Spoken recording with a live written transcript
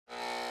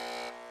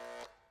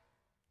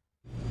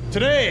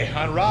Today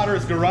on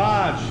Rodder's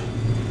Garage,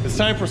 it's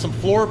time for some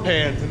floor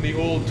pans in the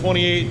old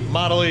 28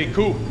 Model A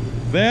coupe.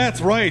 That's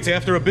right,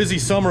 after a busy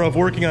summer of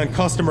working on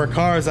customer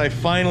cars, I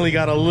finally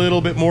got a little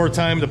bit more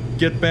time to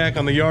get back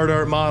on the Yard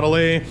Art Model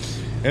A,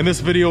 and this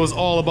video is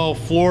all about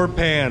floor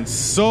pans.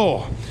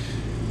 So,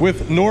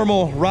 with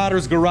normal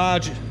Rodder's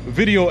Garage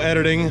video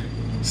editing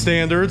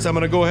standards, I'm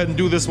gonna go ahead and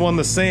do this one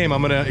the same.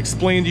 I'm gonna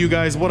explain to you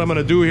guys what I'm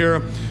gonna do here,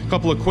 a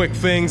couple of quick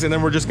things, and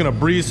then we're just gonna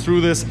breeze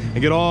through this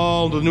and get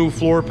all the new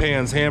floor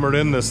pans hammered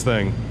in this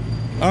thing.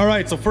 All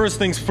right, so first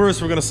things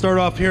first, we're gonna start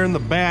off here in the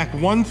back.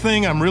 One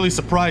thing I'm really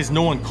surprised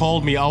no one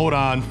called me out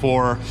on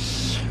for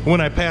when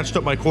I patched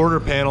up my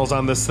quarter panels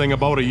on this thing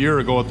about a year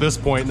ago at this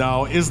point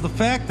now, is the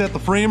fact that the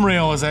frame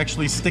rail is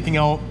actually sticking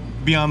out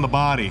beyond the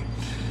body.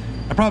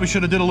 I probably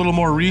should have did a little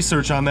more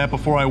research on that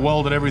before I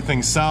welded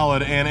everything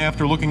solid, and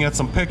after looking at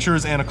some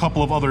pictures and a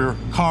couple of other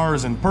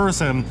cars in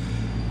person,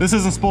 this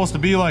isn't supposed to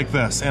be like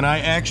this. And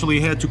I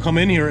actually had to come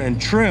in here and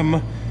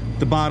trim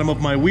the bottom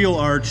of my wheel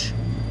arch,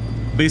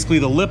 basically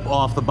the lip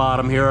off the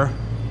bottom here,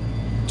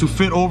 to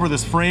fit over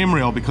this frame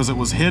rail because it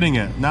was hitting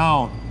it.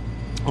 Now,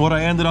 what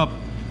I ended up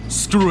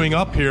screwing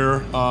up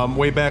here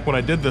way back when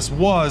I did this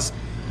was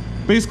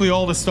basically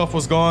all this stuff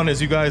was gone.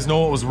 As you guys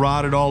know, it was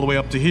rotted all the way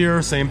up to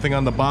here. Same thing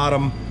on the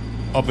bottom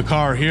of the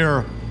car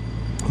here.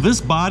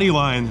 This body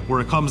line where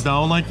it comes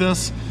down like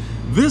this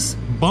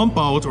bump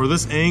out, or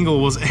this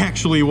angle, was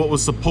actually what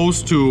was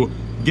supposed to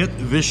get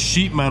this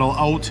sheet metal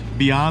out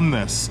beyond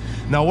this.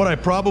 Now what I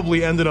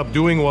probably ended up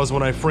doing was,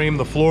 when I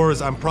framed the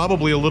floors, I'm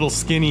probably a little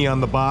skinny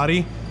on the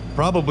body,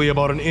 probably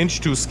about an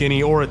inch too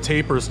skinny, or it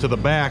tapers to the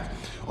back,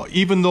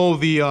 even though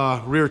the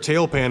rear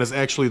tail pan is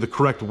actually the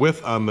correct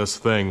width on this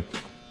thing.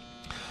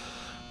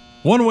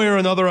 One way or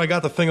another, I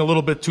got the thing a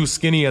little bit too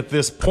skinny at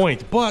this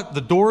point, but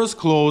the door is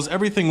closed,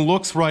 everything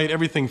looks right,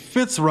 everything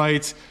fits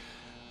right.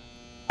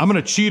 I'm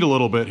gonna cheat a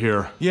little bit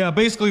here. Yeah,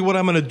 basically what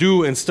I'm gonna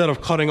do, instead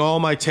of cutting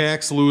all my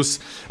tacks loose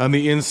on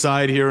the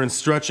inside here and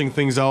stretching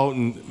things out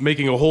and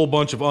making a whole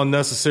bunch of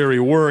unnecessary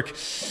work,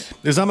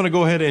 is I'm gonna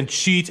go ahead and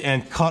cheat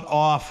and cut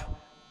off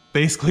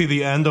basically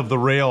the end of the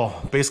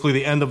rail, basically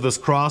the end of this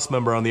cross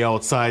member on the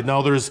outside.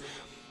 Now there's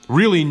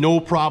really no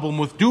problem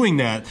with doing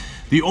that.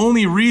 The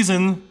only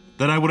reason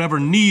that I would ever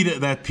need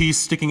that piece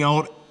sticking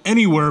out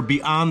anywhere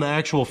beyond the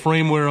actual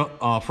frame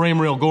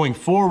rail going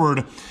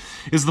forward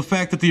is the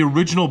fact that the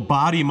original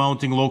body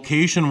mounting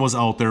location was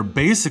out there,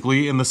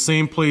 basically in the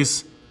same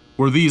place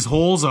where these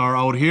holes are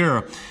out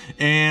here.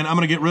 And I'm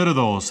gonna get rid of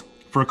those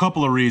for a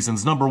couple of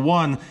reasons. Number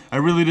one, I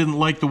really didn't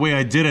like the way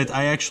I did it.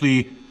 I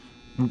actually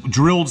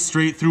drilled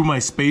straight through my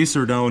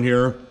spacer down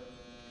here,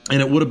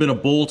 and it would have been a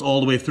bolt all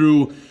the way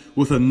through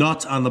with a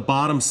nut on the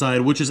bottom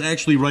side, which is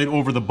actually right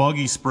over the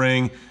buggy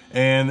spring,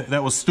 and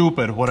that was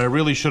stupid. What I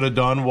really should have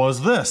done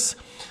was this.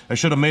 I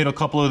should have made a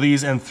couple of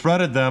these and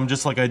threaded them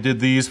just like I did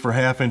these for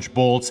 1/2-inch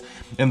bolts,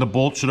 and the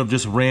bolt should have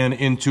just ran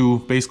into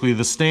basically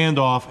the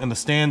standoff, and the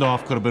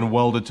standoff could have been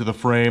welded to the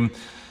frame.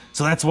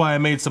 So that's why I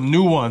made some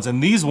new ones,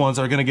 and these ones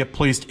are gonna get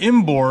placed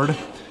inboard.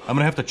 I'm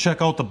gonna have to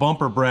check out the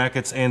bumper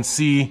brackets and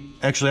see.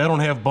 Actually, I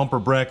don't have bumper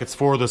brackets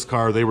for this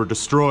car, they were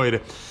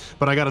destroyed.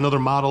 But I got another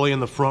Model A in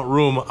the front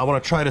room. I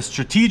want to try to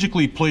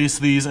strategically place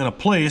these in a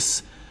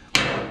place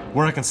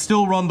where I can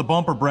still run the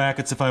bumper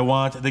brackets if I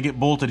want. They get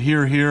bolted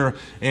here, here,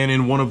 and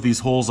in one of these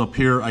holes up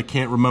here. I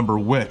can't remember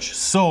which.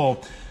 So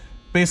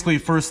basically,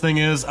 first thing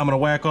is I'm going to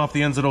whack off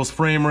the ends of those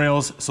frame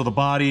rails so the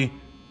body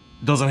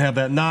doesn't have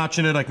that notch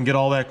in it. I can get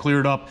all that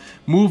cleared up.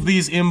 Move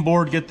these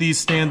inboard, get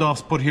these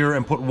standoffs put here,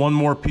 and put one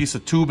more piece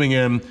of tubing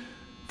in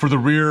for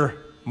the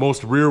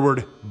most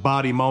rearward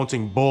body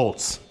mounting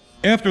bolts.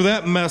 After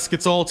that mess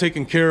gets all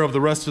taken care of,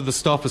 the rest of the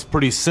stuff is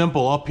pretty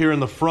simple. Up here in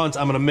the front,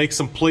 I'm gonna make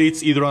some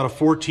plates either out of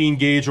 14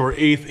 gauge or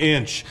 1/8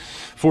 inch.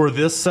 For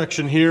this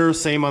section here,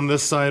 same on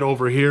this side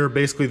over here,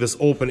 basically this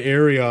open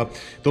area,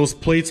 those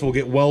plates will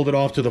get welded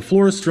off to the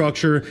floor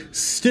structure,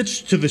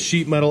 stitched to the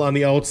sheet metal on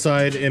the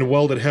outside, and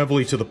welded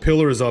heavily to the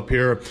pillars up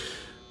here.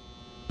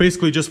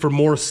 Basically just for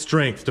more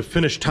strength, to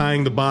finish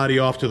tying the body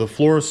off to the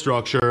floor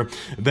structure.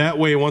 That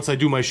way, once I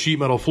do my sheet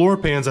metal floor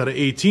pans out of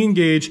 18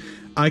 gauge,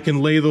 I can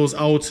lay those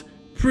out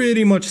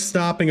pretty much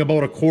stopping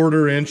about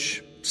 1/4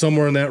 inch,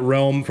 somewhere in that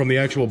realm from the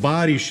actual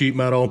body sheet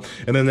metal,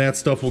 and then that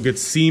stuff will get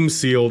seam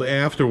sealed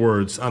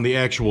afterwards on the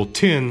actual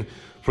tin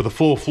for the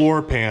full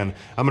floor pan.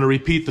 I'm going to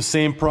repeat the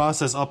same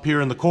process up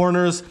here in the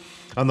corners,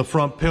 on the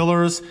front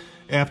pillars.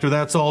 After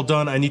that's all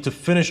done, I need to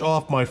finish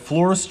off my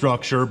floor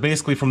structure,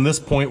 basically from this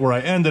point where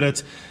I ended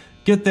it,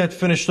 get that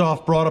finished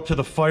off, brought up to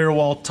the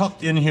firewall,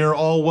 tucked in here,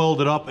 all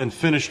welded up and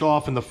finished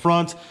off in the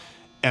front.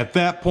 At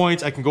that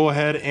point, I can go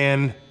ahead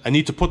and I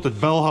need to put the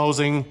bell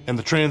housing and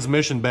the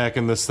transmission back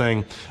in this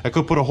thing. I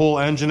could put a whole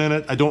engine in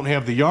it. I don't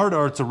have the Yard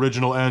Art's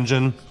original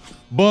engine,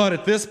 but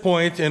at this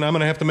point, and I'm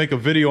gonna have to make a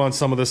video on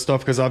some of this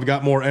stuff because I've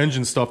got more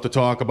engine stuff to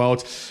talk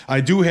about,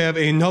 I do have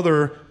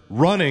another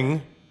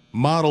running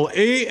Model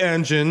A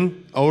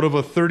engine out of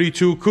a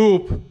 32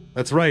 coupe.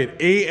 That's right,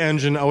 A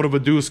engine out of a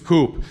Deuce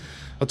coupe.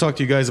 I'll talk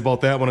to you guys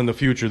about that one in the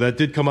future. That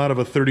did come out of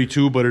a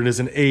 32, but it is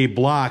an A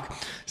block.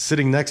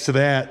 Sitting next to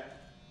that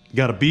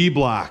got a B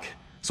block.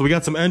 So we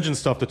got some engine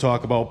stuff to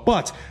talk about,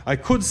 but I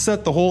could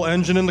set the whole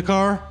engine in the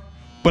car,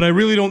 but I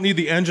really don't need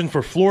the engine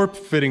for floor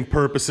fitting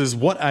purposes.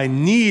 What I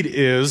need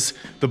is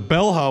the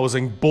bell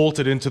housing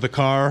bolted into the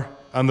car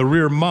on the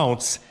rear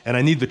mounts, and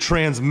I need the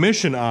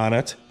transmission on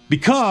it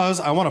because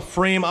I want to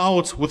frame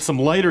out with some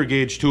lighter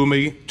gauge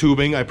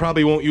tubing. I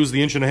probably won't use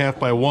the 1.5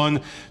 by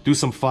 1, do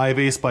some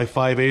 5/8 by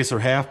 5/8 or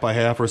 1/2 by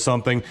 1/2 or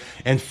something,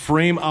 and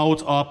frame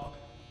out up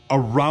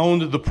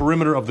around the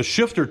perimeter of the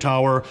shifter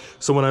tower,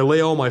 so when I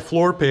lay all my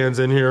floor pans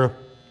in here,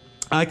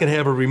 I can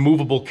have a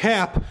removable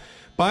cap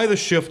by the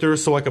shifter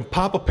so I can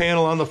pop a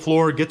panel on the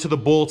floor, get to the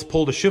bolts,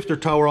 pull the shifter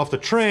tower off the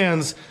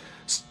trans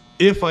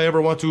if I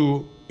ever want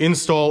to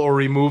install or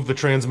remove the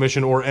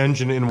transmission or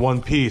engine in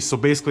one piece. So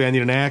basically I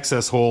need an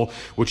access hole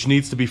which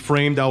needs to be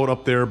framed out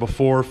up there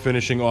before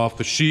finishing off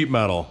the sheet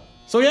metal.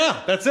 So yeah,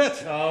 that's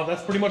it.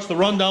 That's pretty much the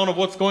rundown of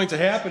what's going to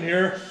happen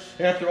here.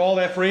 After all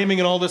that framing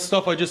and all this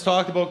stuff I just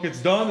talked about gets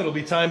done, it'll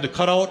be time to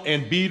cut out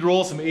and bead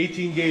roll some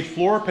 18 gauge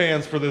floor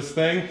pans for this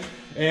thing.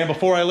 And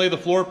before I lay the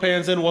floor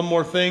pans in, one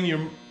more thing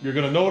you're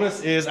gonna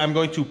notice is I'm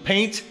going to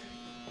paint,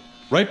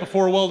 right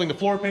before welding the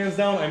floor pans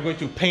down, I'm going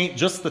to paint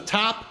just the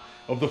top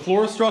of the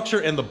floor structure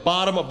and the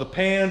bottom of the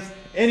pans,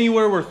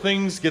 anywhere where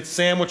things get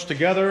sandwiched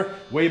together.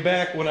 Way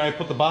back when I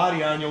put the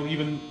body on, you'll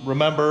even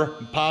remember,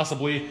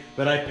 possibly,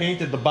 that I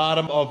painted the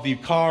bottom of the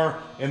car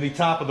and the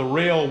top of the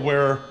rail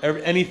where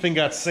anything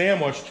got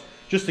sandwiched,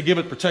 just to give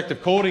it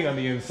protective coating on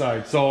the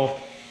inside. So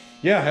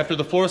yeah, after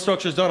the floor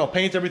structure is done, I'll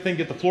paint everything,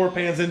 get the floor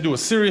pans in, do a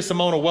serious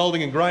amount of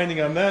welding and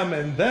grinding on them,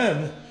 and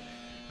then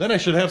I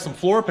should have some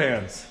floor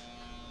pans.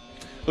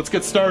 Let's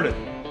get started.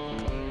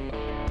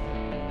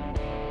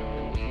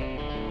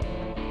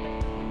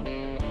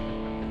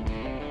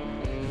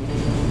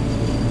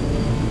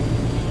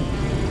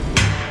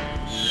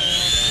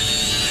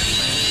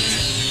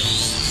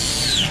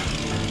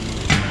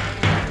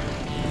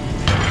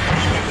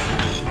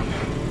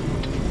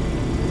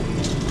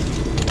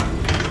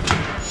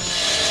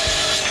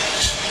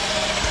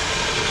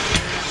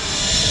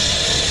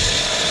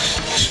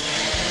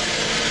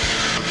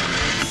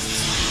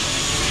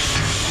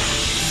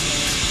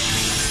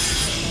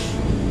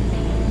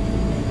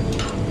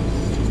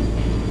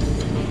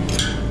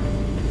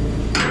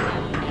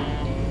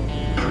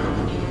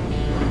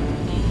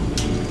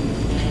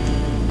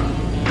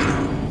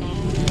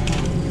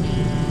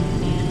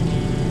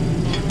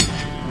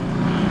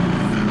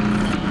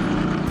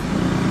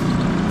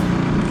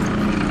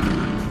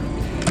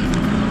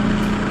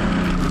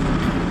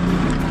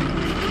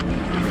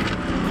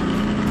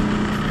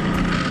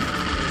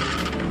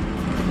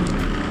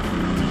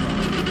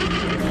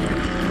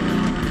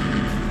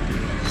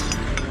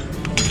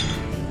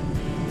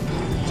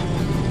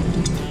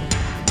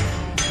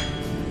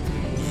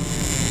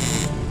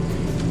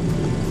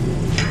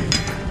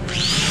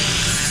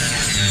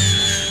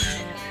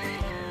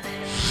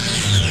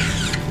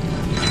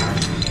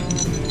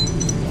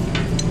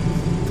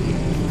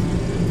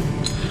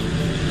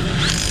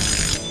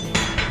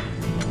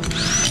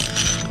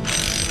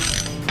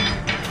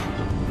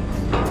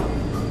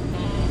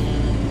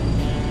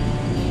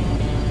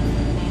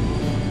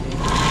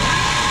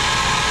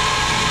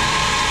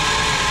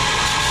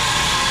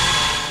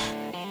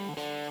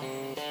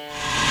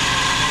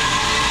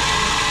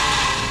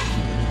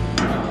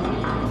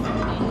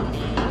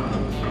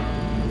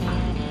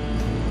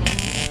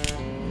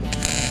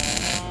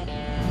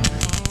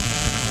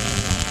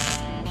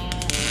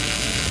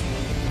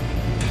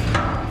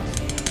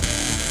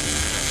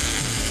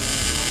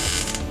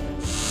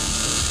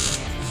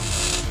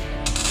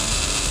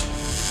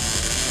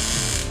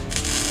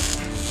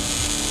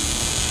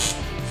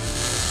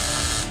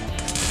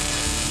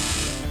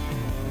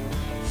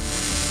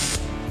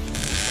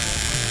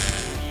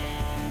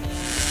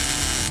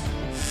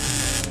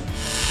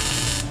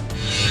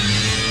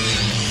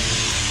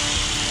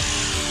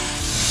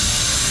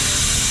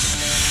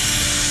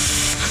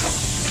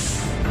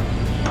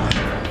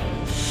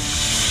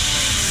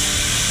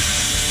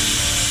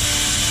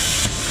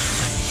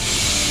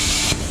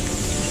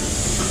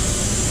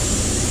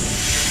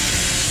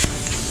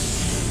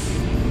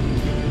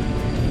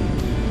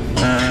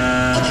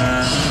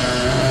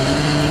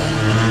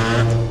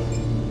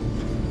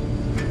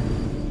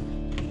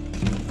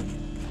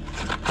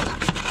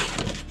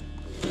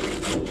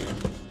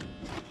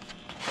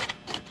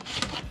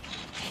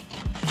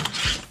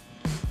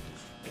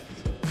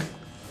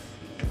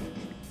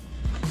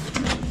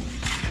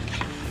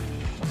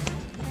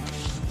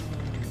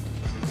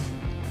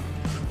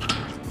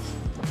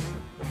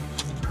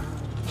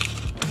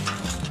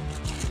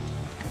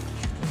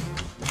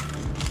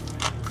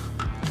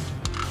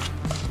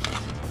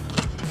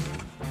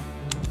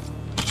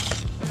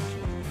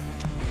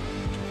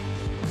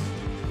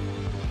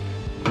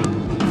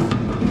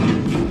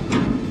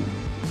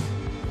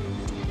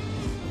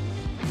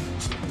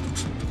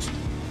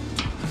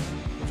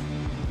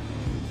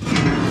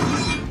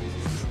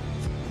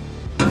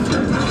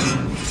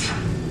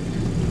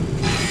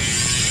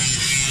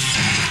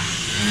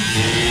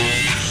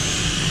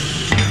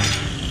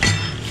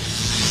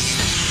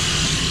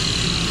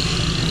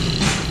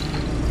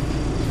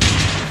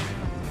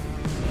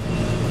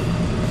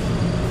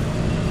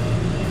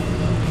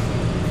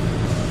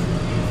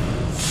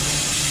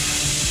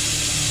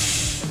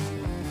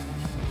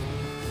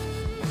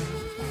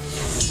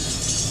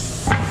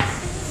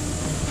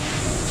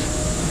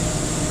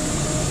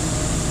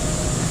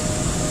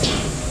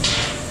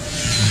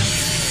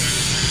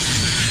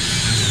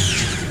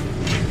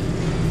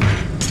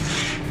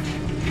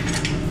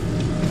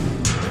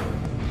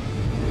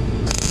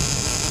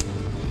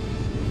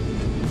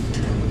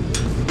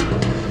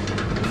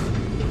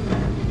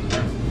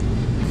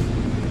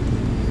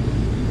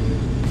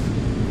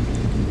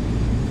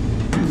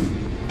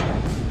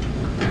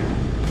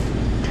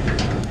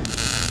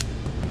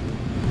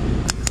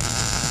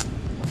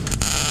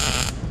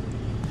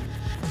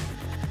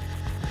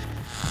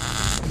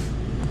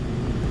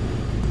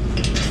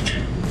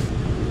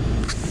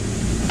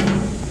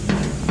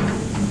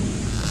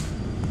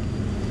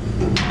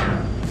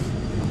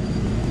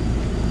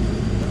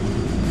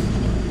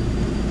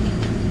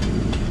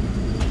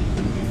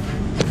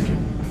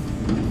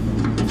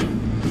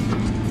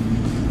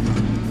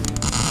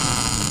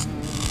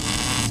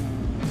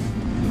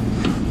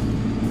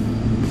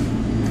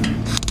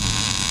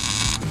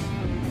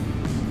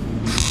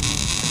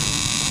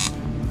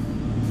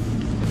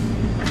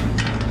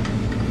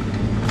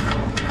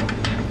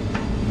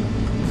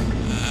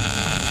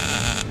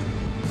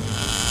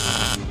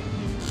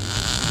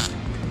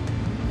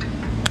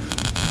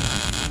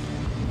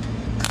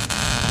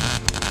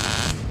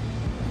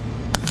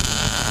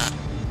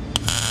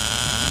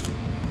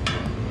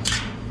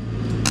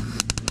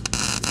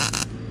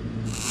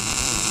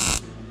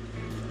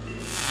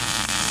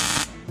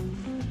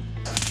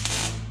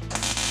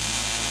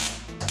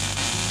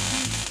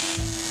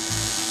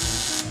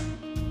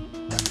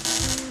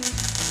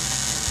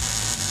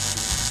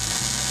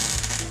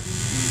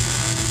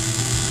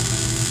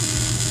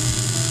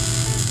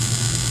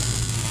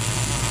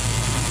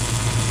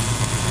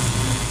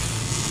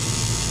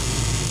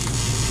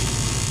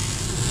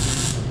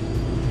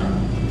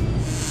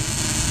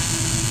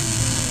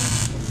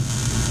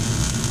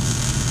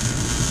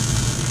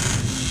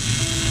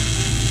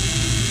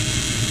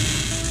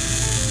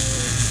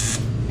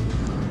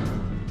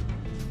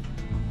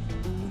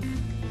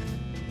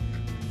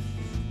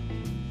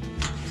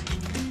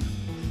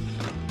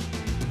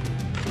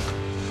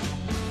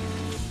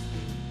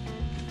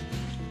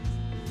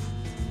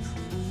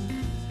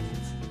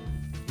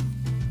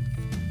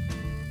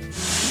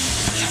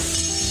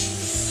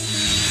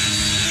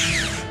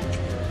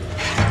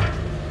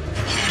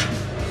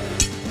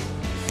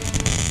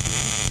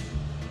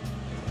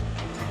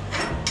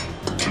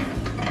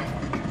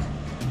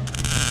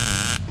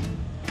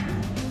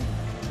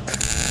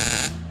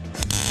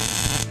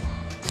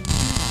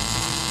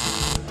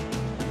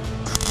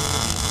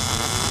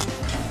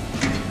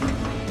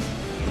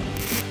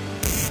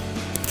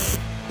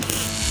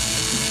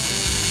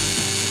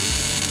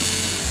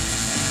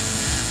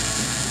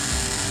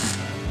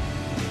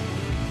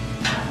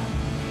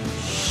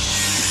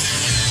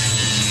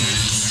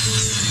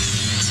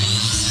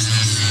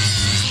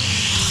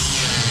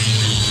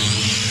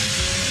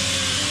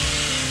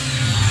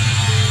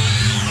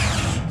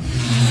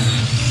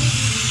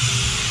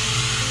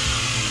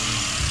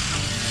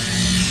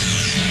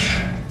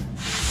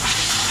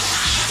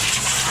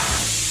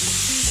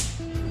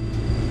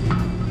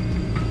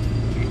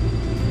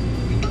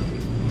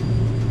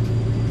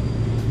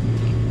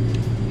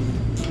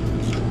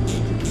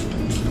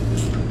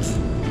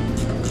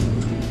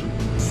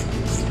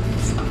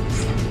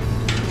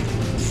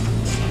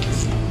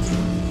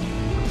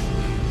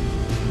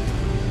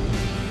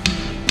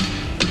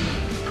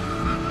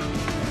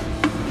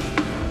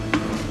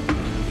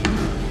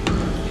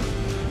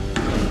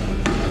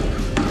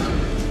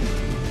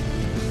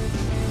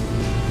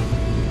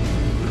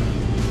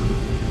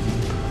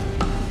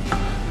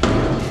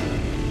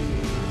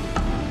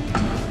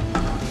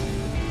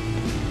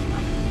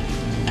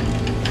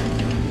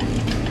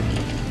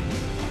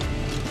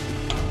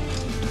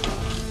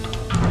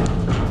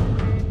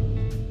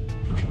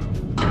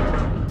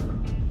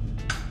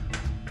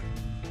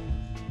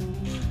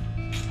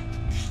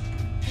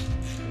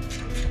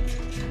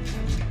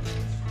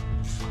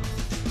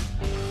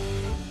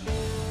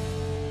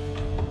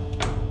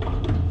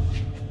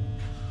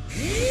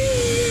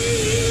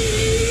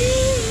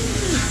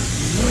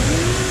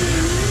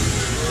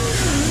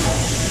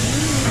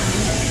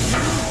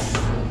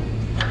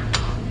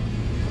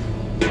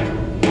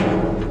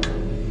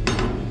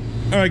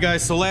 Alright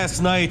guys, so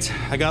last night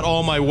I got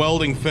all my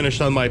welding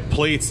finished on my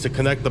plates to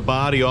connect the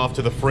body off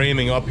to the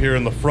framing up here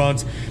in the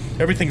front.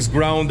 Everything's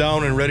ground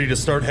down and ready to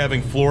start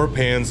having floor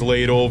pans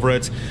laid over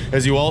it.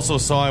 As you also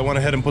saw, I went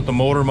ahead and put the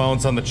motor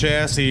mounts on the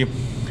chassis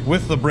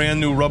with the brand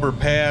new rubber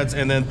pads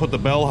and then put the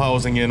bell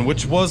housing in,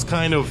 which was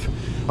kind of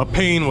a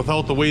pain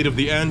without the weight of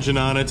the engine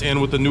on it,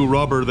 and with the new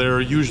rubber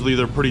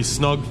they're pretty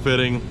snug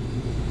fitting.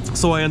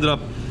 So I ended up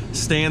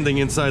standing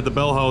inside the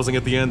bell housing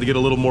at the end to get a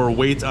little more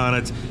weight on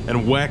it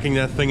and whacking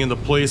that thing into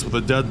place with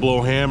a dead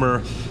blow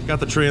hammer. Got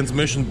the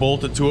transmission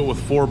bolted to it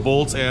with 4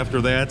 bolts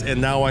after that,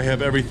 and now I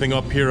have everything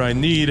up here I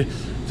need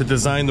to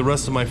design the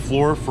rest of my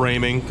floor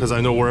framing, because I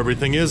know where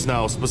everything is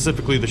now,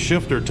 specifically the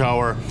shifter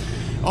tower.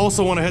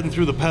 Also went ahead and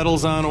threw the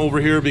pedals on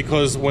over here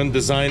because when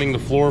designing the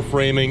floor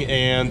framing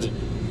and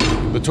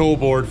the toe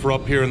board for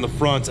up here in the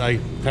front, I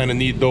kind of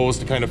need those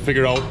to kind of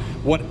figure out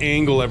what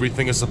angle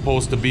everything is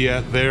supposed to be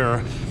at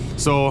there.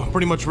 So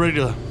pretty much ready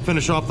to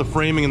finish off the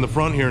framing in the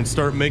front here and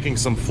start making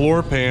some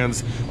floor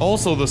pans.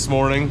 Also this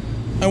morning,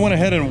 I went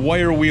ahead and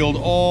wire wheeled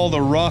all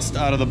the rust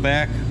out of the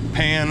back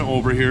pan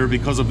over here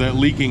because of that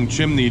leaking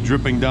chimney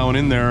dripping down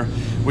in there,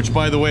 which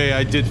by the way,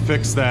 I did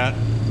fix that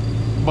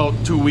about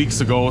 2 weeks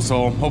ago,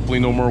 so hopefully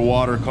no more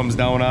water comes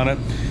down on it.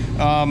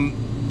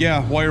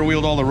 Yeah, wire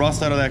wheeled all the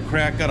rust out of that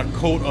crack, got a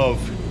coat of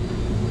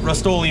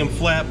Rust-Oleum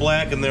flat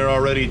black in there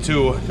already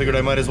too. Figured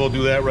I might as well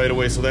do that right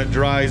away so that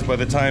dries by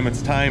the time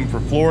it's time for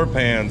floor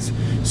pans.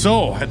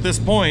 So at this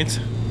point,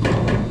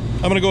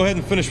 I'm gonna go ahead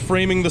and finish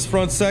framing this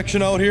front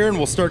section out here, and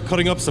we'll start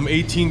cutting up some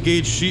 18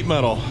 gauge sheet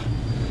metal.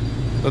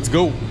 Let's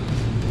go.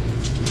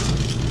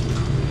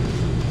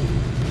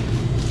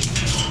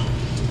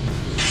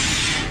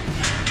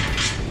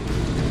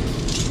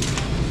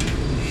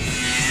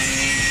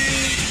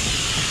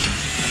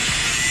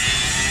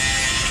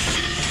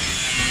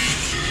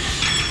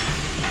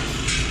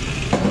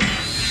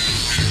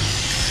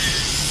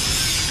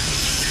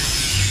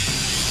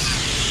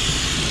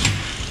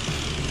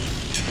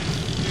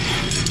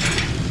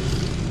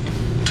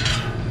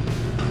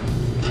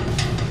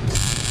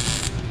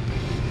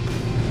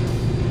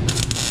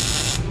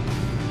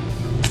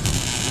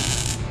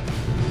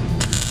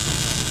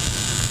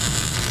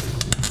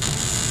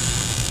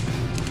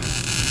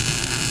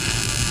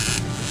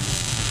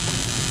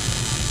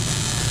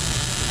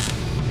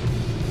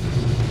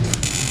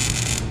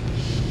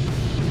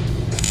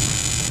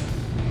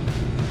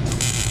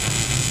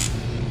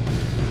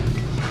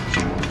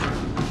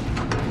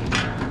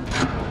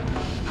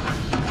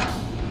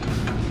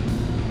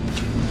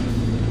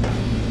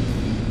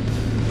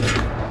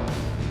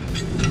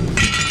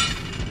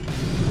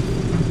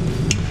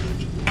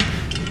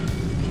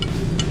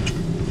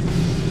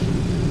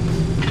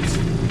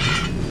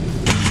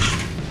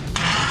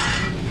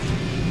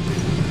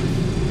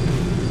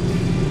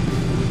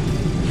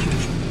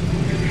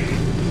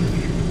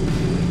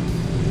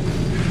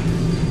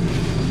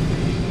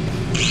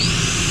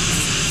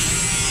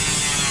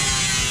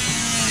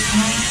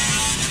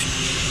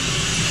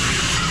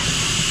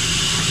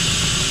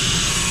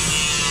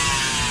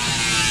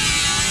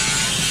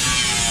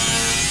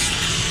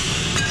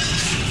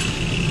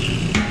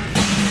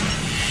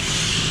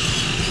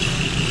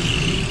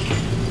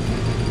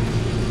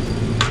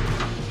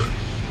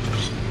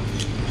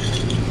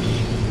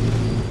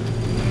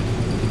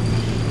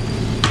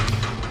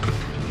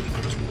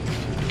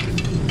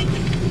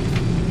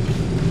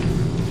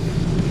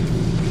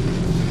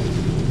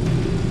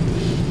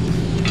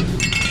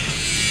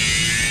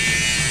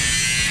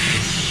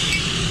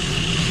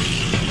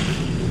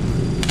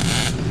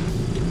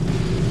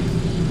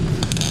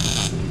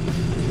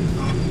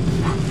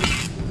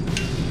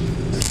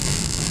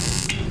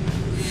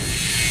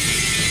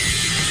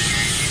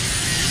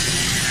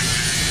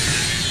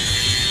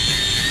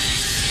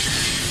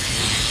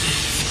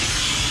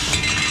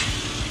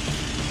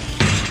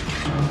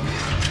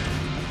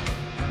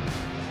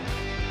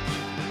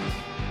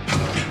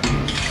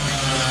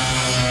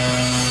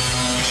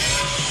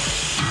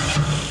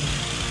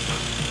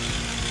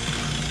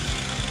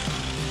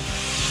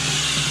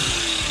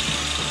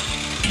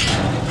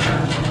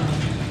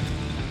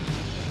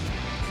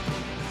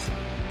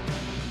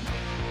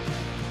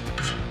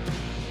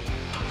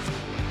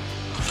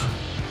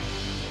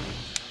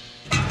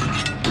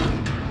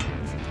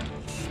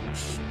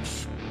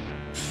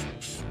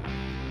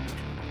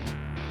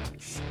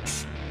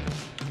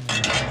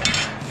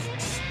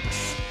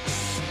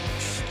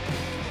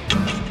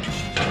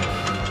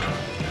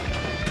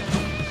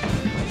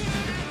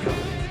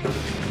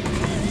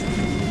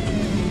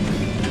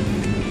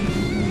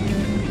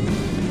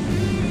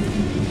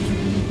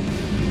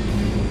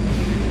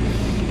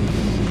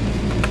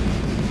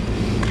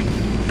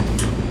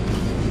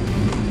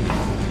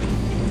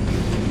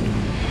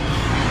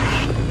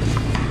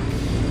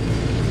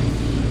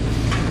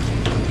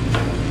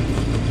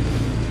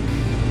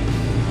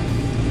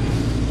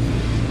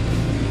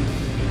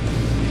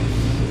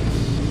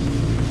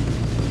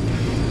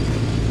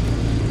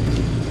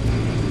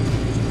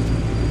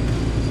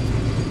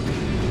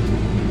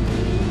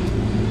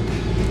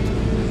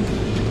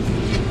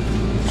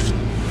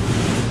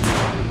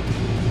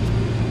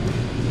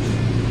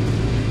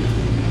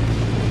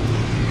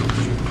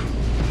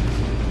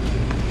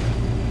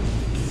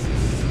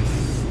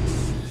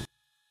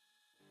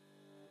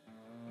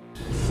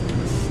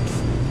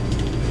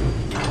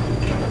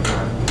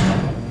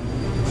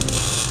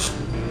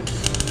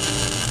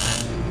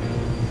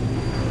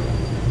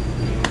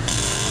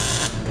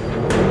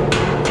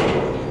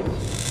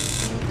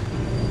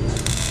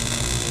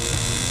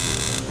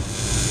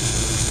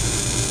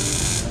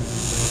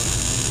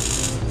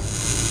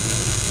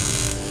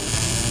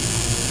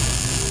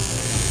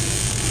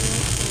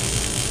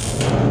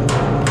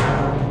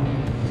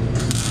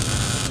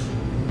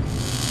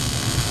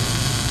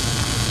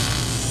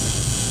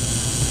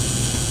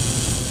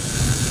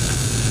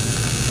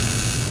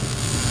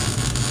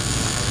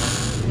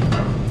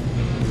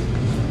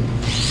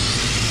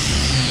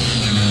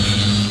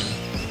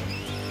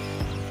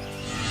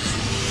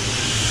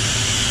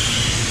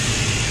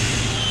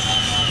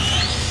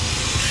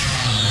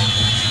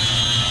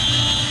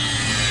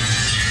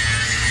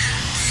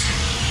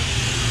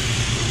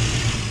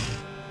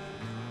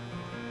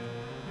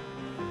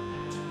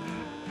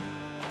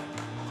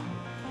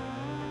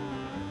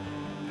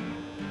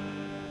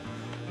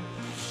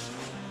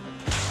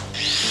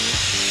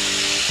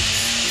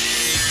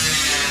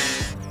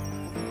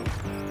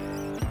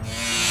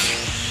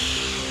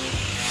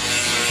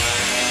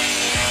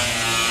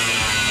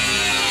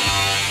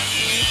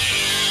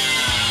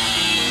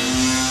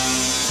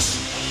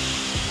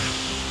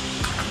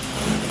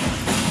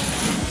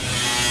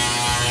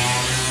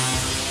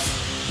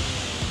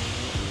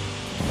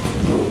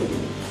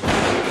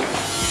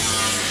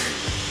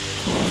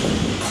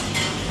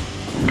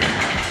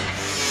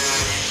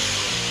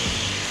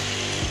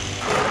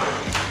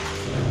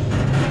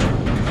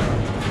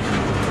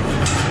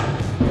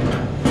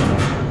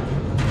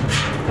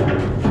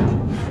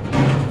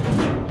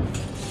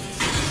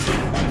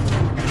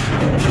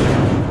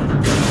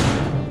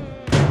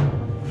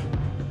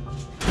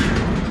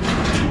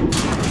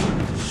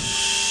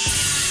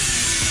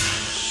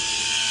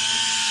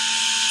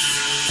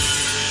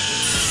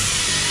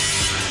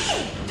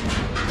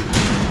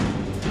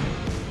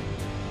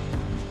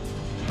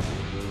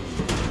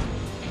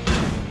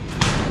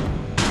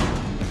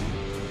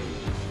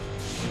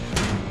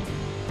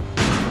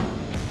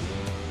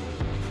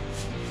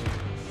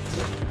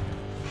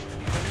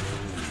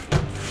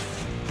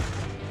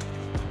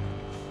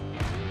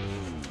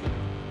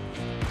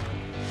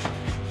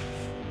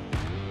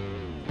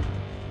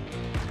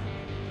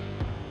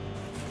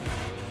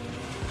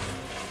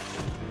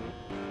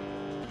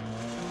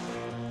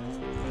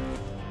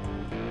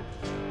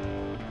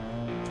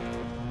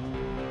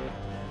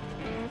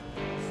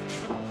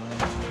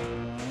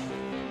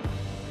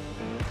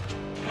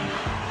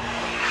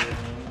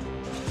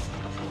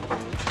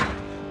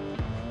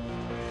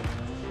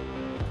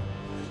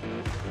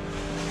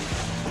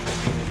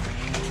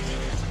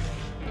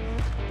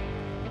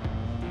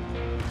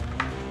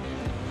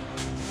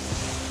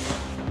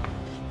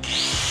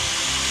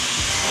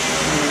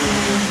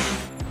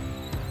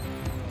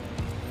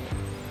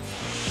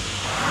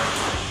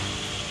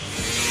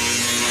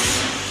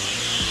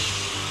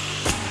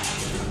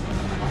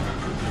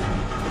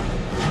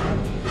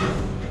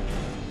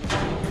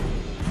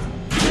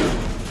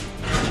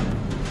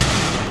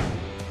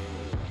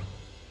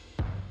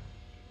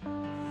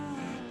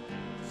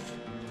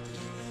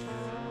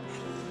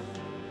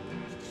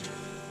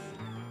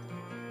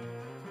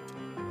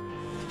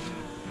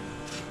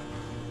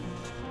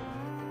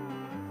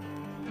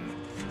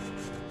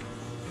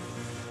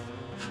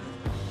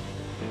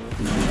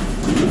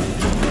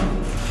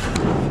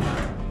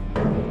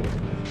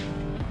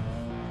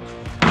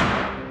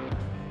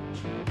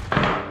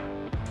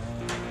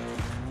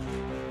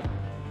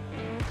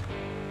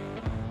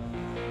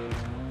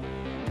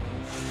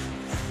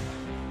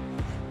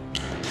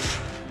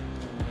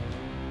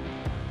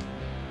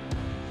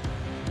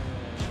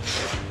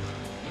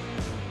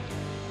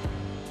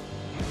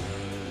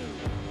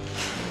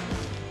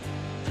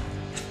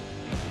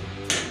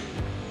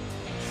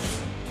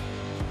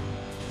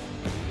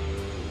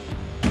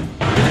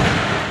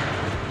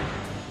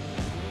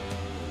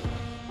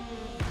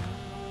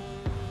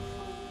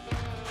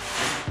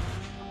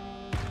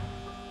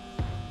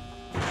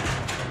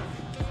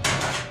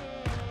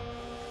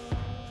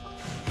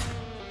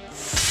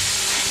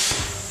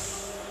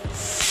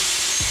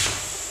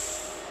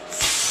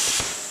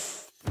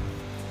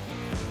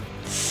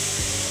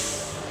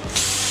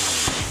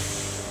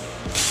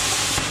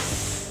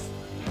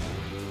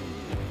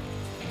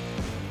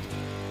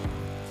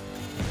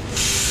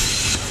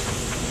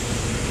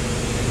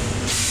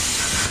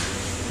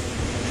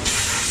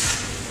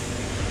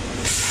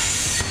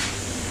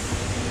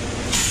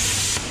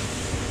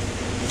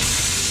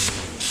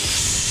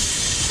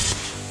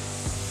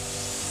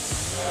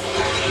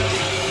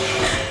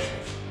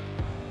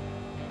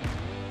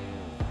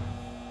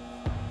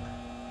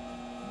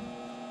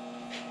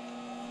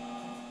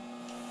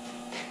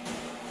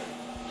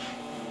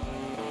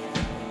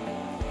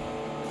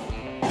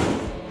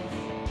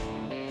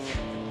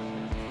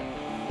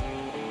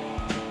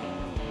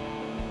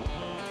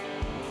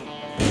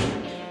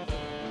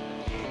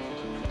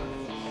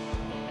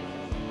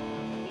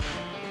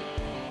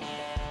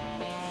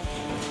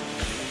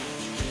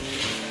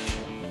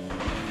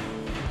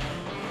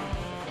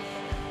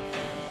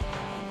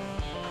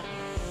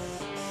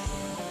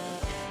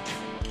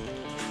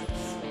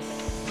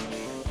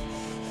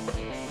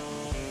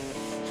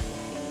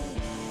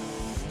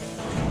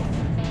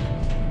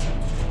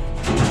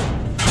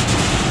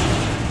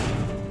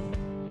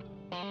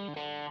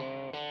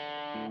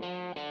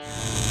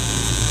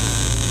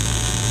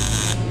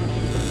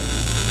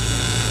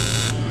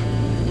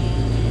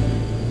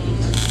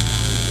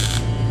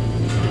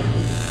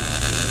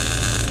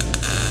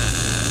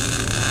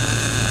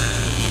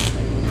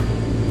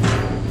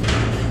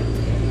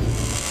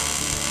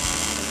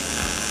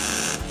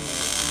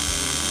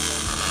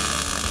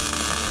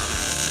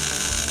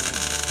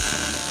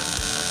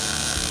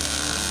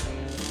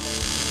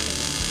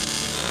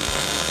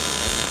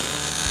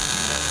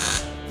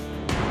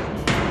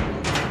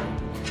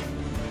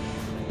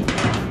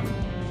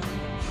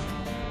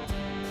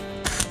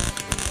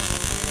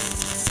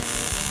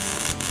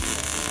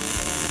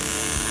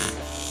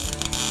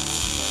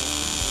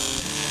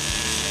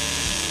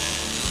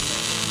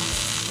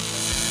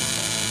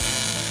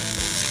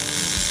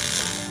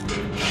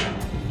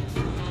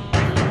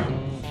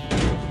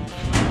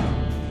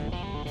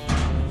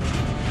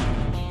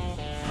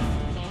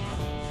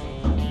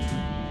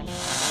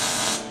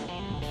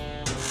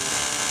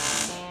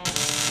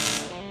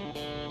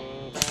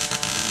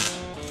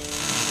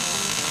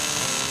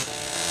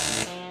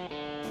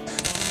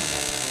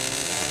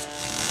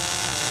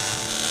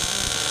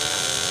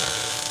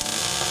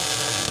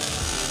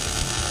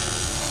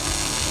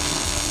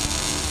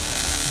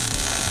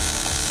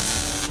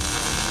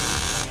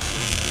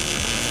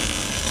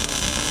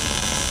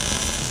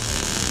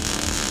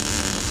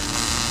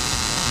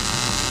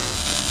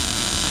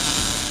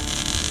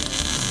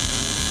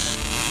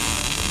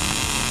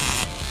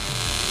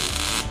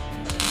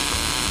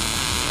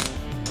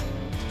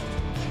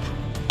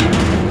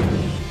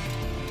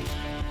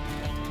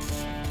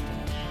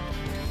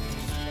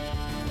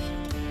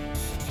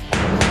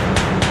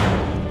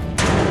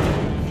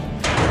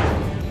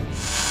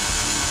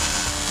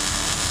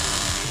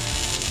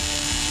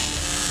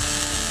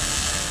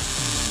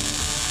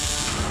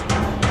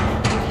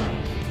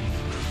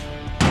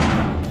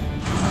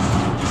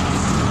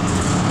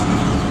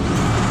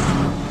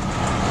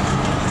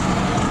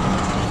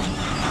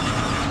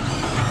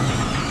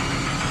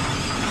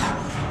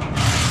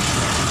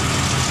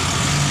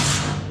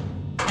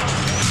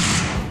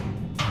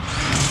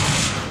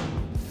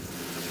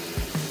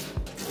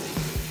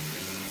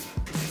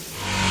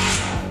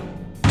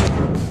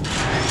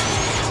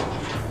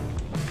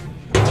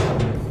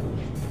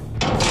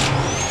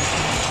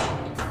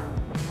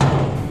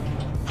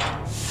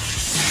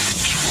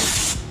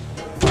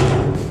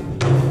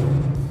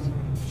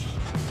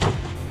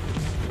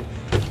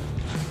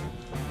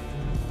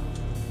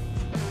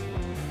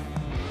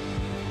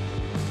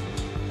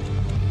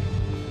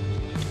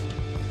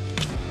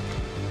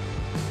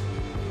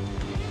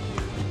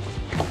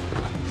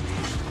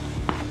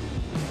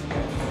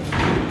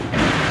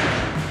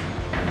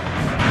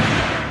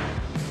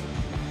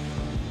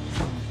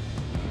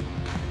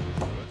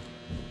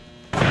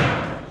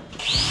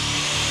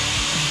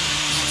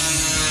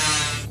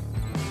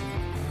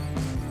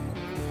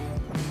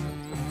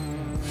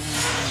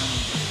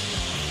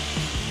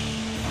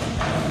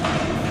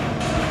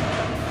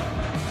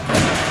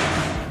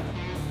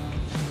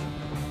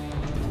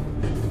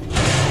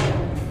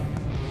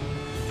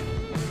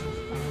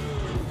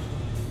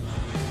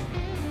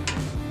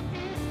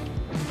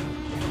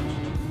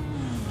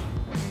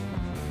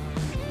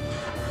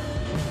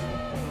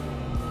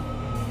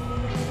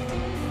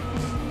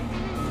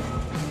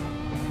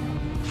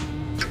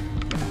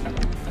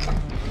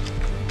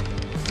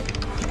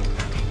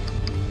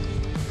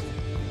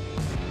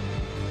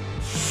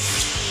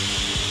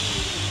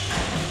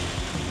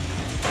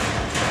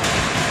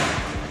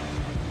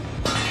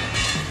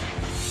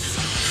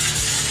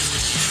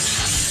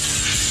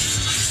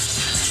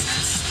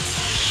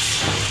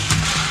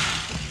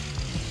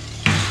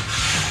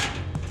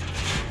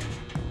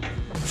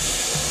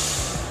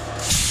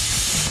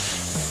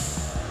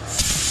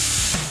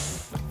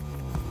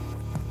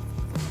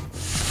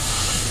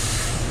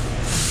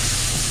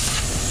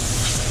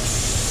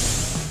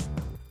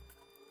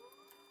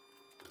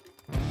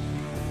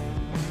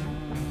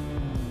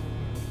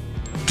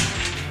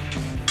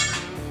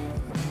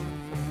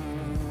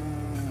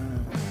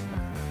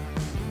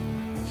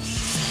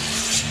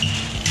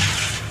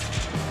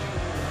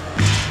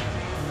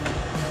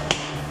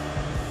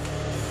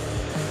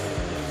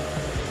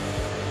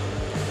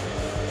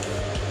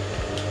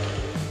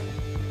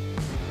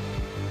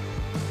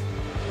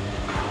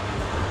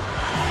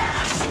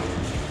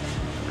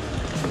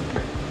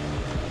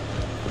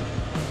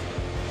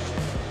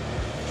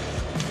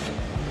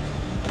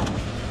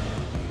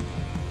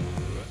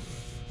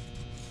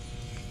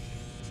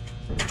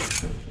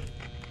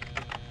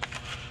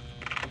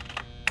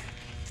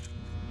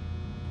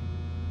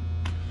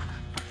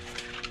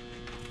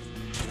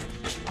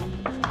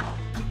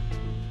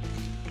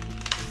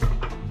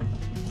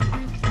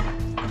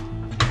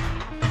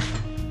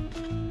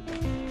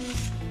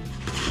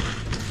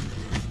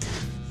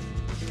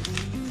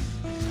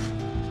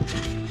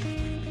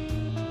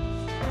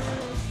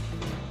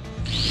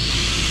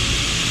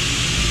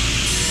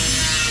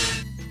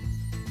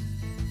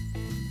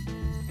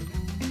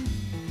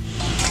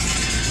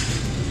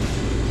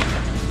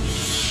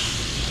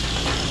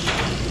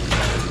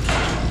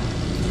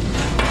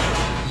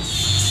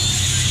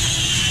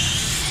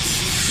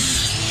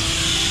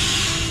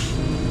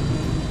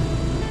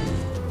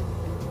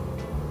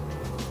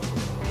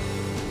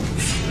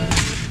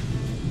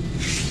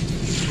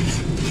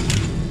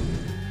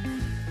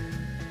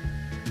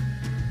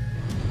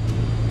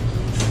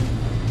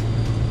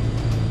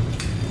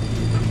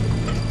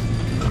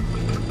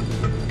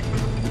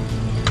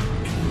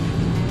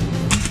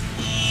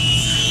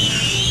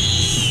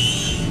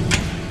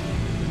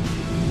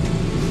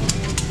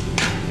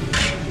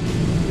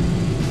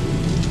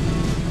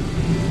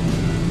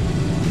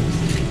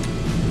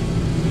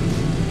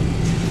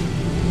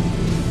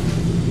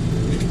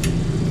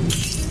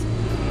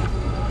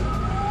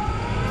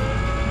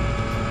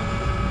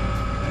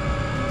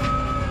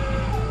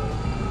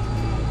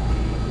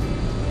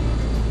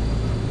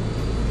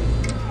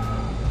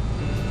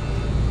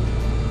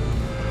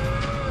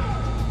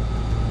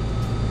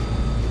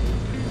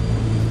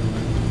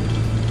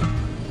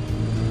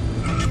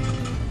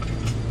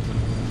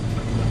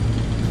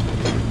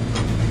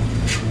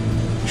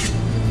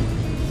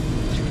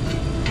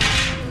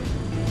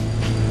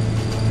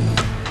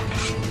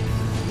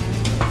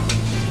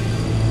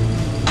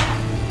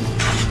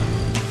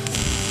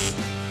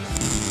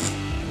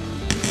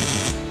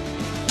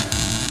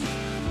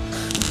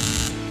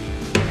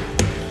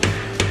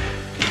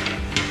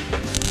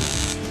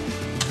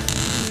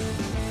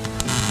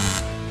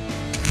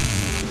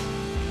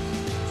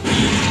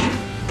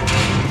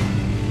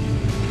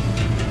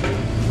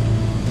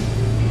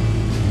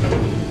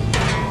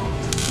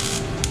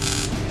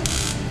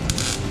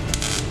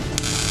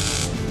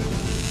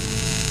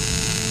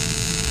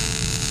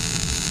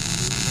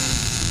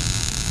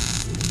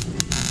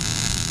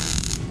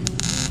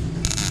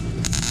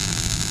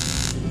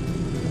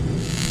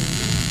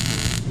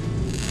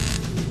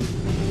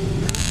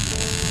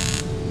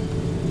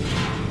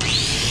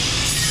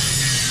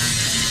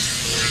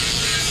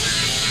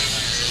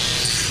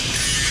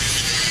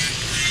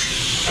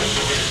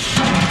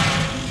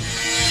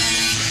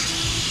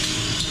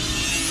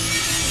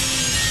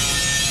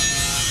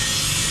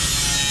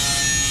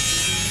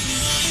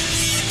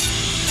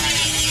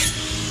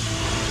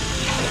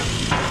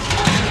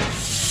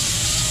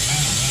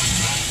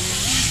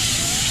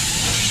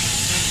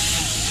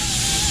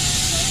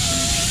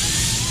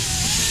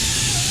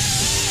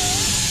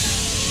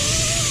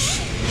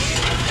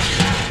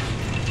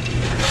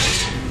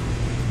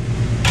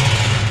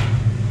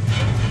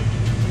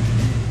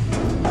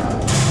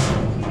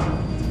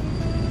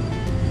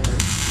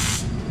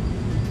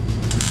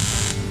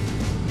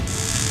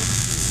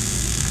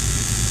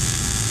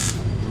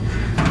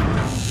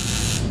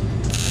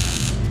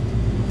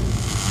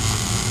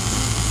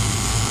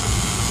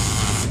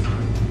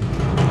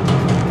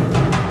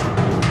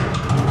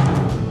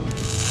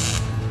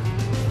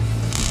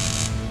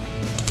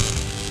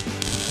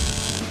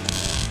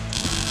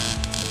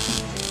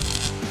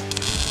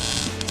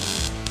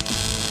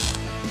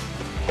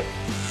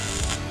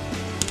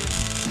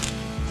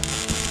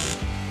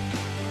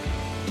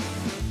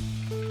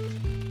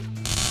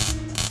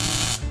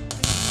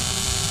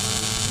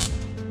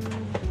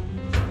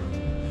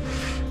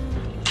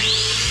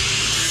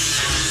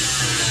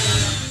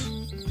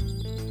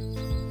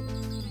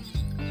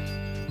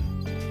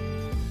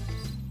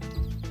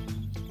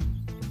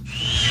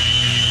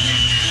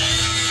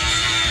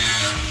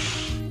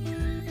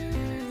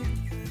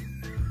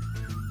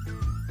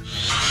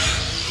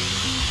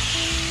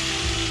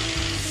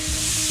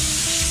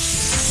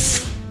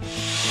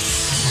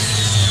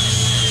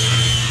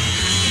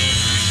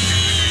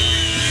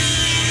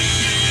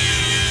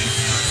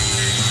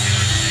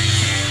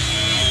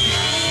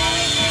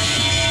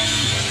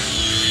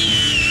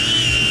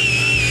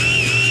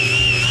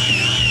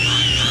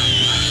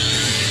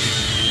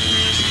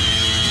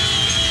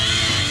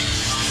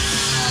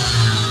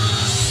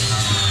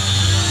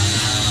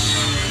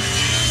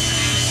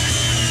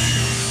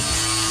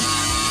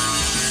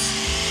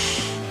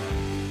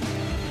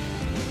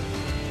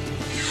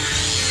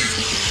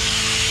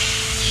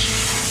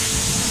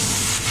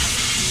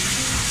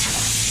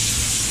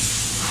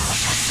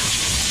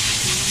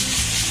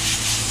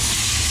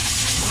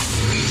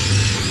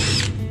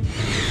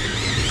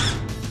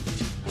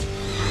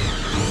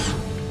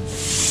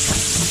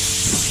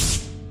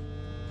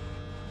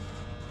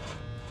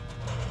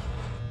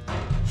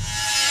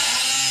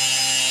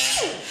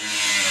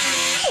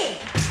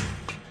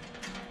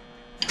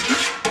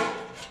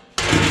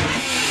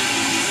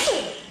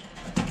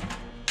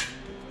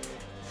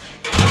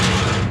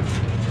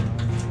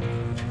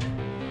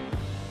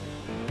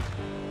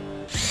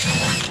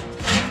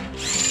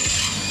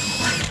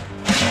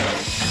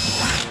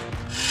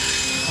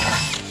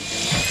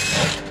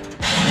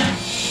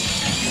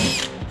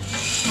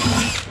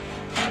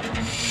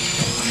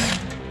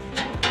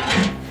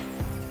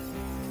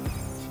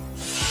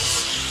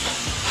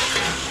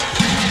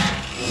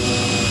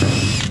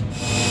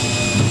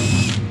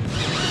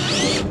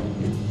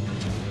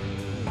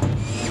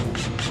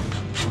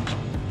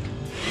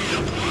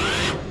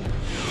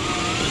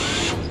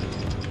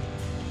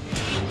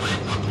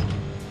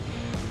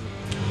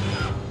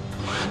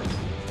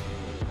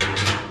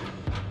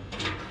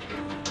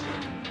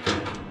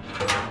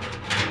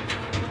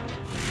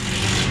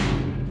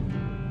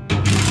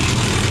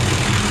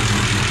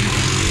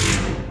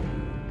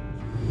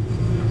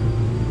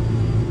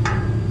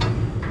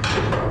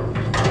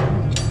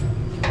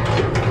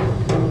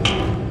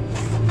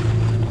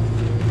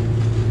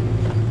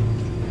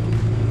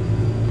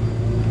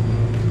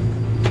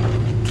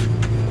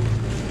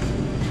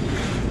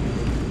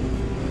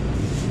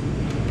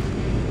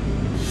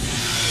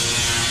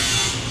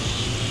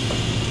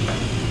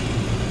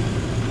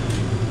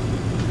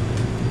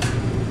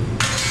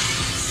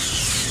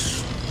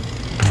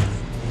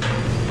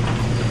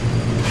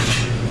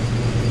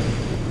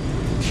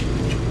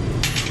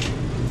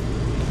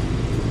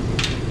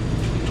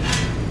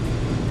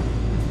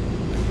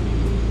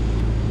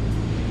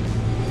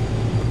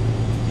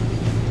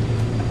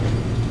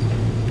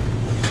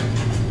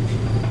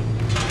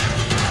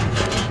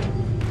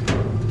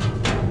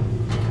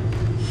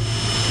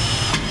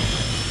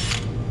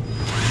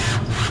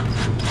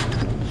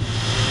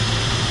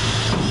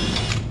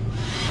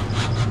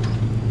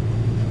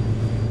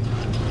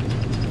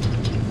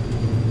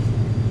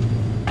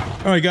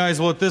 All right, guys,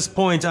 well, at this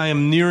point, I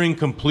am nearing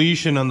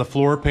completion on the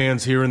floor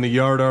pans here in the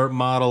Yard Art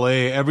Model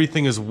A.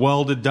 Everything is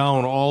welded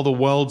down. All the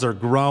welds are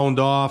ground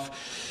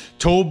off.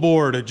 Toe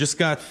board just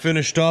got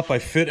finished up. I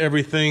fit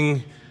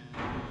everything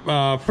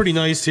pretty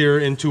nice here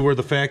into where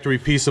the factory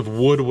piece of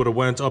wood would have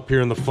went up here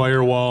in the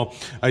firewall.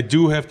 I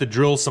do have to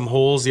drill some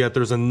holes yet.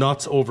 There's a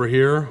nut over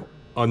here,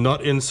 a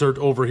nut insert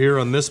over here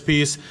on this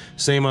piece,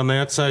 same on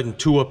that side, and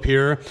 2 up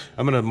here.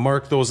 I'm going to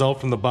mark those out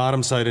from the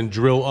bottom side and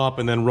drill up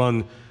and then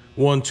run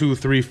 1, 2,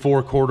 3,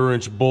 4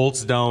 1/4-inch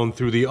bolts down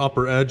through the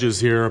upper edges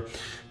here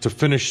to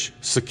finish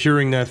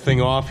securing that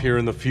thing off here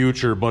in the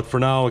future. But for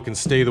now, it can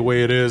stay the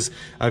way it is.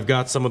 I've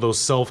got some of those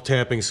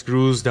self-tapping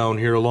screws down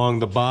here along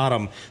the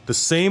bottom. The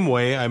same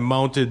way I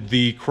mounted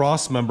the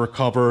cross member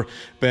cover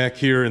back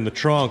here in the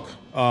trunk.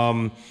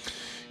 Kind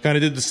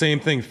of did the same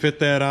thing, fit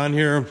that on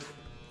here.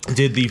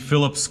 Did the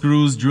Phillips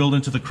screws drilled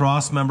into the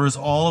cross members.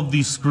 All of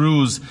these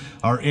screws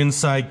are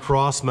inside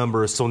cross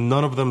members, so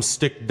none of them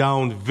stick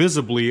down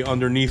visibly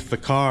underneath the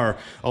car.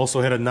 Also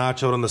had a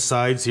notch out on the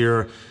sides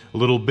here, a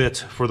little bit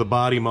for the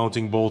body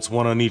mounting bolts,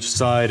 1 on each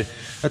side.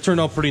 That turned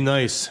out pretty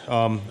nice.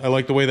 I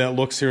like the way that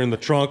looks here in the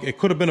trunk. It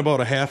could have been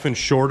about a 1/2 inch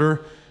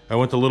shorter. I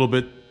went a little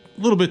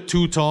bit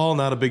too tall,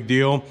 not a big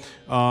deal.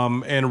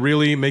 And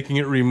really making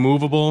it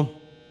removable,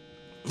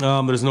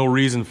 there's no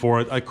reason for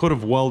it. I could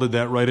have welded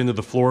that right into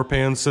the floor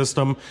pan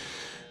system.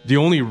 The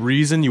only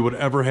reason you would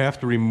ever have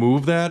to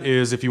remove that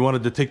is if you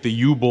wanted to take the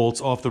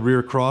U-bolts off the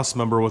rear cross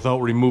member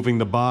without removing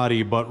the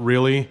body, but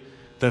really,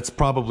 that's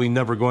probably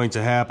never going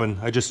to happen.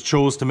 I just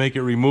chose to make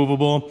it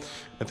removable.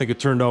 I think it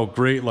turned out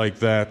great like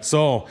that.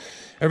 So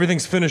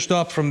everything's finished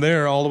up from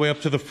there all the way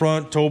up to the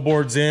front, toe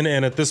boards in,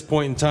 and at this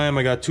point in time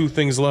I got 2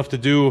 things left to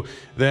do.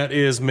 That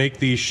is make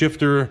the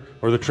shifter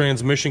or the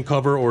transmission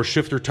cover or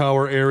shifter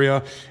tower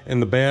area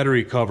and the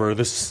battery cover.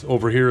 This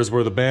over here is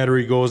where the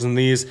battery goes in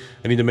these.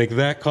 I need to make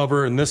that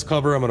cover and this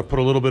cover. I'm going to put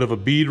a little bit of a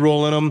bead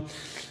roll in them.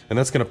 And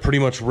that's going to pretty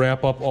much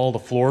wrap up all the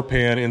floor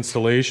pan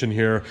installation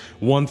here.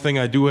 One thing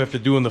I do have to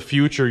do in the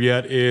future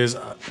yet is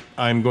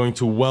I'm going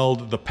to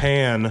weld the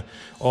pan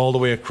all the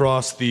way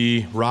across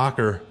the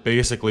rocker,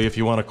 basically, if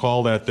you want to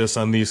call that this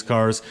on these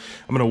cars.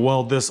 I'm going to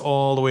weld this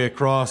all the way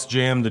across,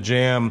 jam to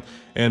jam,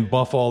 and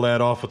buff all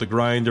that off with the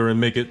grinder and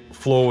make it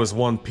flow as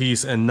one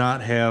piece and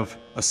not have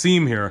a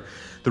seam here.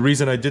 The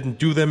reason I didn't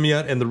do them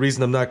yet and the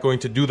reason I'm not going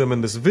to do them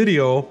in this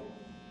video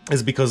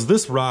is because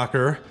this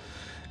rocker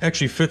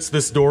actually fits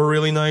this door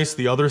really nice.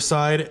 The other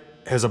side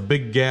has a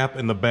big gap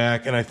in the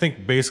back, and I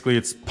think basically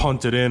it's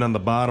punted in on the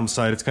bottom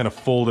side. It's kind of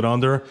folded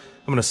under.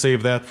 I'm going to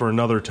save that for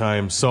another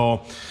time.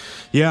 So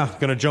yeah,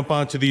 going to jump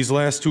onto these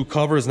last 2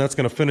 covers, and that's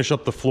going to finish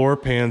up the floor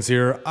pans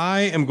here. I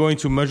am going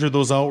to measure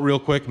those out real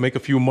quick, make a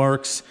few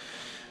marks,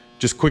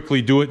 just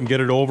quickly do it and get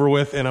it over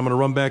with, and I'm going to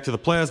run back to the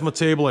plasma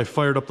table. I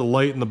fired up the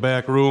light in the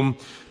back room.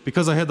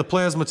 Because I had the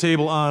plasma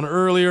table on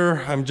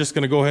earlier, I'm just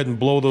going to go ahead and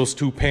blow those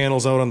 2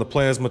 panels out on the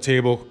plasma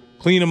table,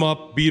 clean them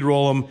up, bead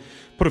roll them,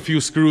 put a few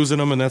screws in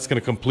them, and that's going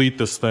to complete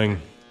this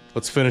thing.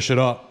 Let's finish it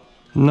up.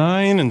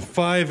 9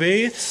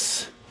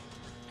 5/8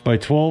 by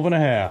 12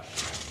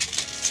 1/2.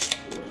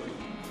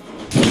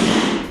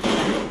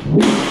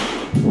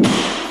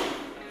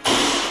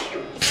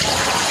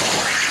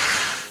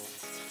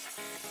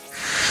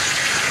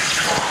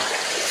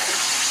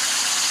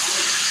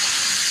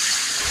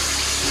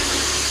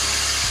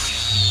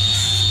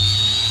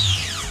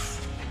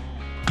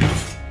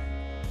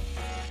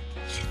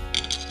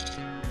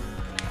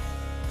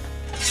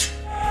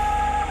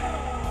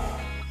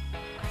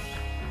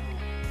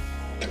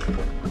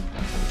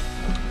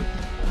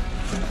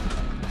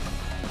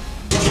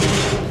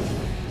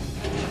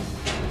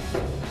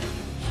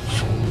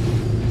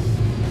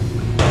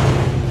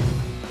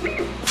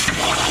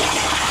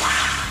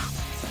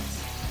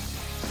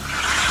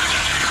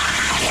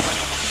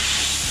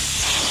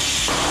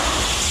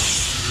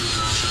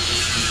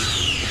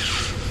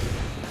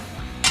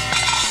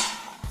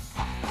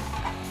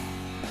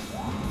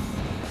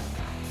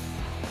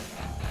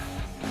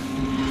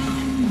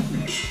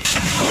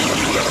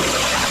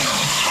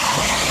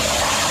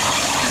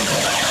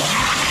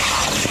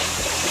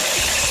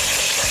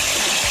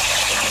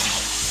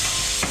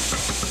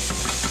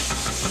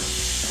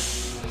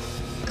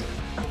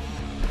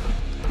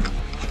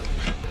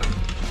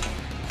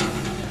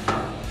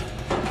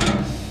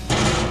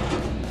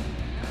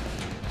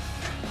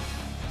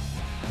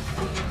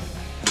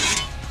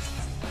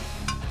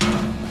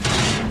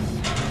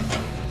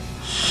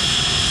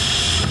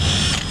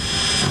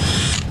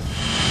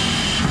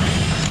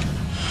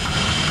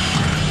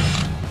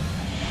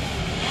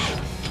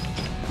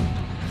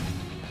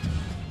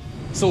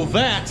 So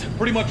that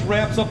pretty much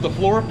wraps up the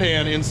floor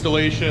pan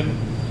installation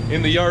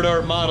in the Yard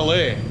Art Model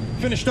A.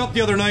 Finished up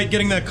the other night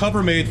getting that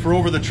cover made for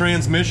over the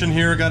transmission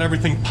here. Got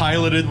everything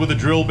piloted with a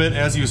drill bit,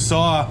 as you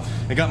saw.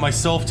 I got my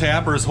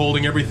self-tappers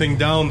holding everything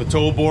down, the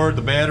toe board,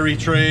 the battery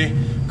tray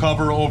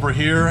cover over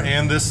here,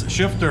 and this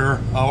shifter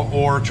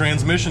or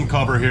transmission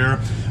cover here.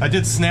 I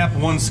did snap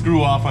 1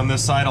 screw off on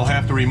this side I'll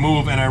have to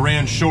remove, and I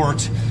ran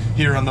short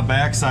here on the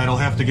back side. I'll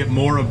have to get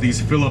more of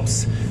these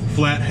Phillips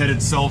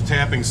flat-headed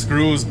self-tapping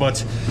screws.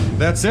 But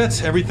that's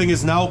it. Everything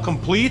is now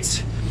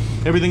complete.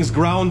 Everything's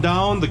ground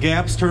down. The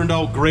gaps turned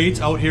out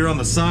great out here on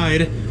the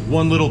side.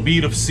 One little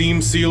bead of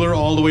seam sealer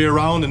all the way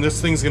around, and this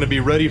thing's gonna be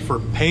ready for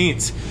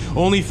paint.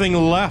 Only thing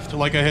left,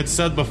 like I had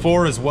said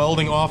before, is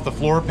welding off the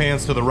floor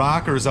pans to the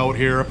rockers out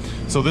here.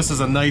 So this is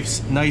a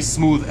nice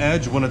smooth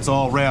edge when it's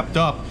all wrapped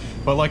up.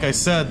 But like I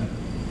said,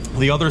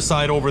 the other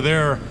side over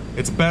there,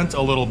 it's bent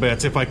a little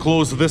bit. If I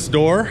close this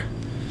door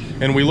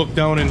and we look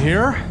down in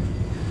here,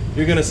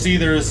 you're gonna see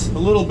there's a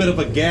little bit of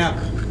a gap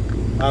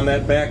on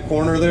that back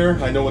corner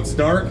there. I know it's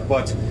dark,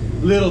 but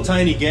little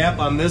tiny gap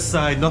on this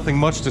side, nothing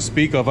much to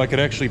speak of. I could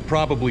actually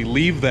probably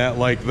leave that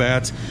like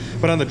that.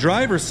 But on the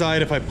driver's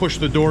side, if I push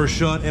the door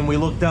shut and we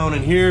look down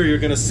in here, you're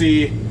gonna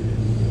see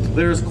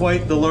there's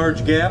quite the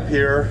large gap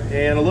here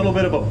and a little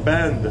bit of a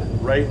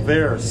bend right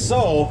there.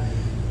 So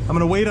I'm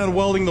gonna wait on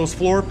welding those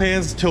floor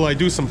pans until I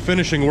do some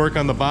finishing work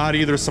on the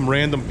body. There's some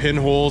random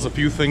pinholes, a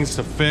few things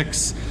to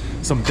fix,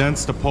 some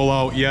dents to pull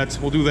out yet.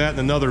 We'll do that in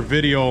another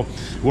video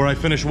where I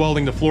finish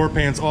welding the floor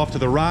pans off to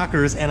the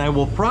rockers, and I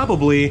will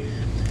probably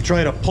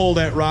try to pull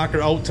that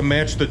rocker out to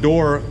match the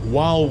door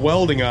while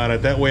welding on it.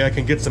 That way I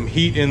can get some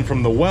heat in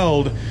from the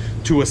weld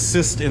to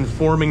assist in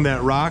forming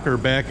that rocker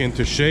back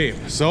into shape.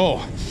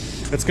 So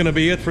that's gonna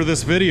be it for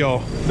this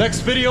video.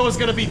 Next video is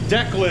gonna be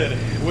deck lid,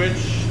 which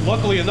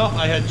luckily enough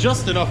I had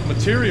just enough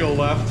material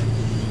left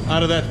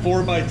out of that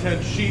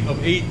 4x10 sheet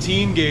of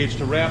 18 gauge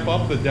to wrap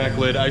up the deck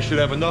lid. I should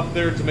have enough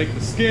there to make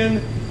the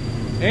skin,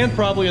 and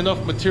probably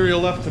enough material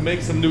left to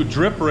make some new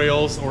drip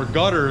rails or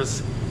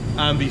gutters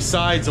on the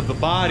sides of the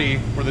body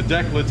for the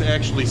deck lid to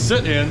actually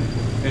sit in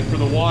and for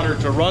the water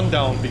to run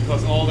down,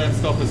 because all that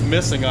stuff is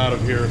missing out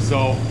of here.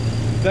 So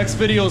next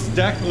video is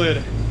deck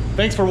lid.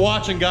 Thanks for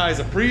watching, guys.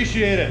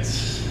 Appreciate it.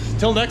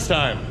 Till next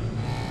time.